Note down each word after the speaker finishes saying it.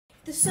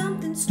There's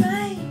something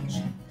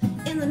strange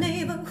in the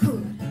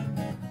neighborhood.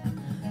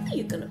 Who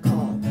you gonna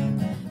call?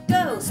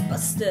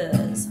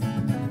 Ghostbusters.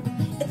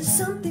 If there's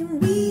something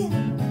weird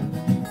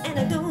and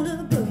I don't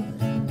look good,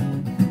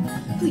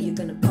 who you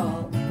gonna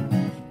call?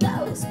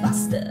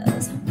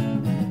 Ghostbusters.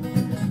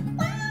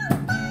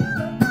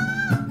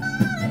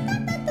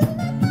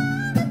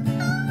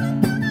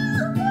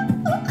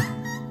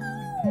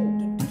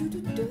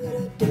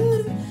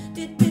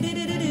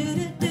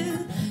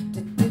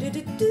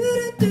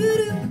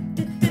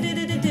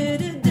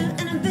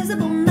 An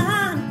invisible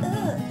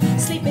man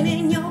sleeping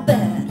in your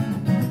bed.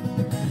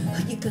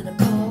 Who you gonna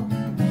call?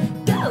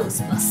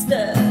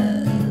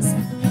 Ghostbusters.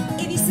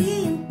 If you're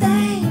seeing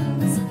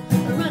things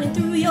running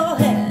through your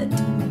head,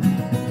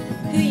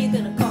 who you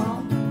gonna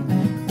call?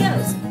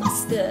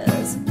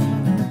 Ghostbusters.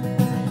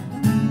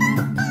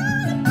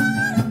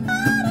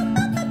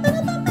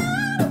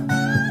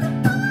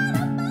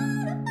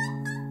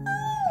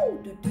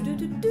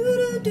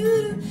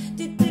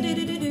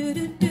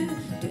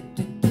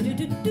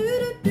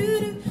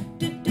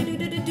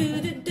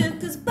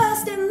 Cause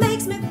busting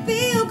makes me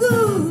feel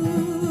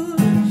good.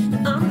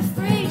 I'm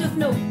afraid of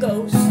no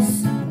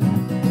ghosts.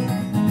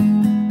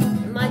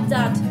 My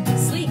dad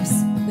sleeps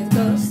with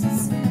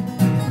ghosts.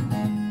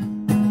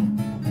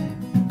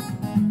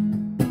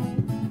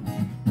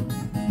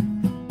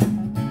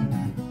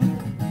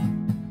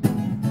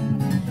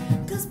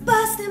 Cause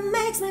busting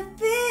makes me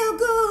feel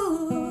good.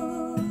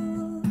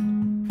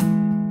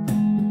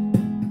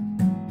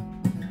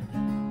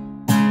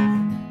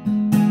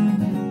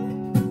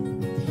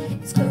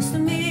 It's close to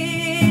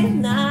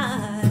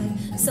midnight.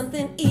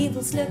 Something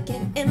evil's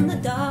lurking in the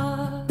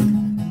dark.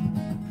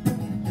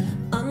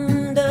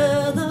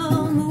 Under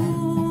the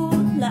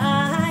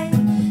moonlight,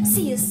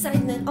 see a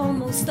sight that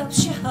almost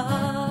stops your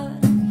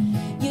heart.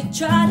 You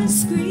try to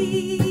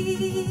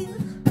scream,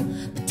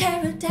 but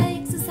terror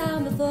takes the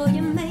sound before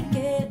you make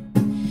it.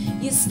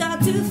 You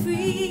start to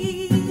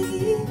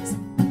freeze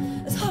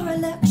as horror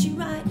lurks you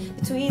right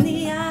between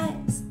the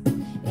eyes,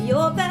 and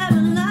you're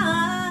paralyzed.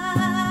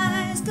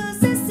 Cause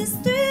this is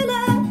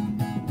Thriller,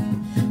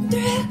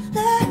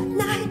 Thriller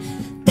night.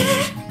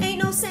 There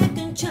ain't no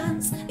second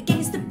chance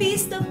against the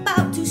beast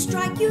about to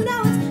strike. You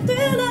know it's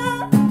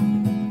Thriller,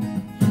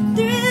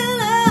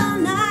 Thriller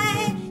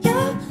night.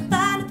 You're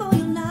fighting for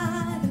your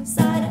life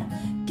inside a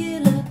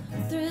killer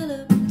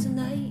thriller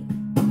tonight.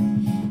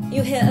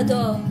 You hear a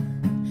door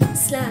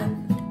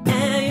slam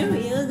and you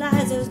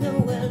realize there's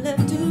nowhere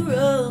left to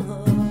run.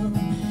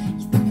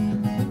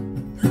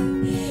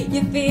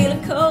 You feel a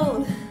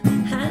cold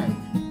hand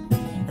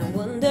and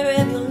wonder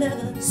if you'll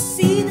ever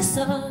see the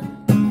sun.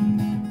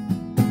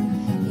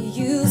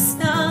 You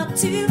start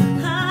to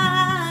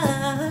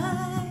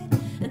hide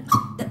and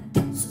hope that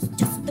this is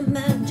just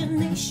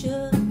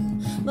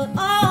imagination. But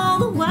all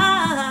the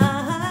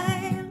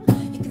while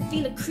you can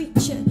feel a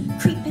creature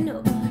creeping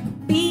up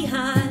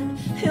behind.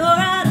 You're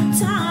out of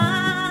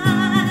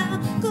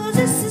time. Cause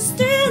this is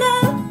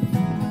Thriller,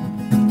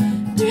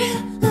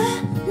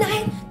 Thriller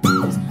night.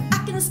 Those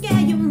I can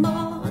scare you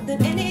more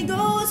than any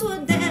ghost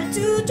would dare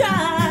to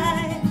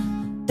try.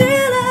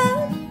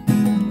 Thriller,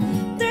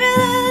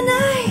 Thriller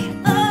night.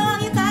 Oh,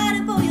 you're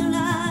fighting for your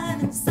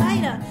life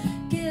inside a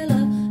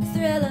killer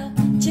thriller,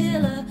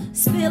 chiller.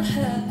 Spill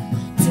her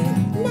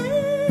tonight.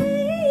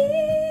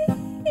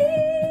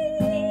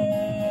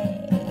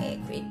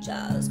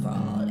 Creatures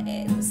crawl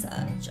in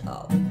search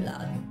of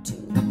blood to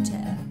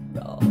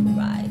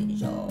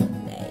terrorize your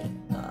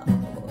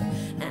neighborhood,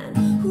 and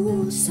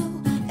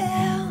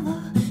whosoever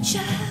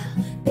shall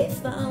be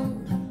found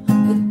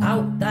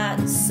without that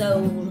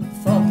soul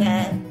for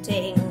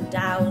getting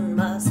down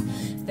must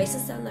face the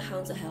sound. The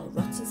hounds of hell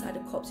rots inside a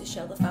corpse's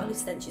shell. The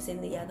foulest stench is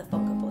in the air. The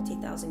funk of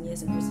 40,000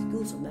 years and grisly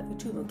ghouls from every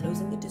tomb are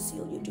closing it to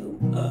seal your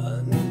doom.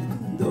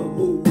 And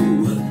the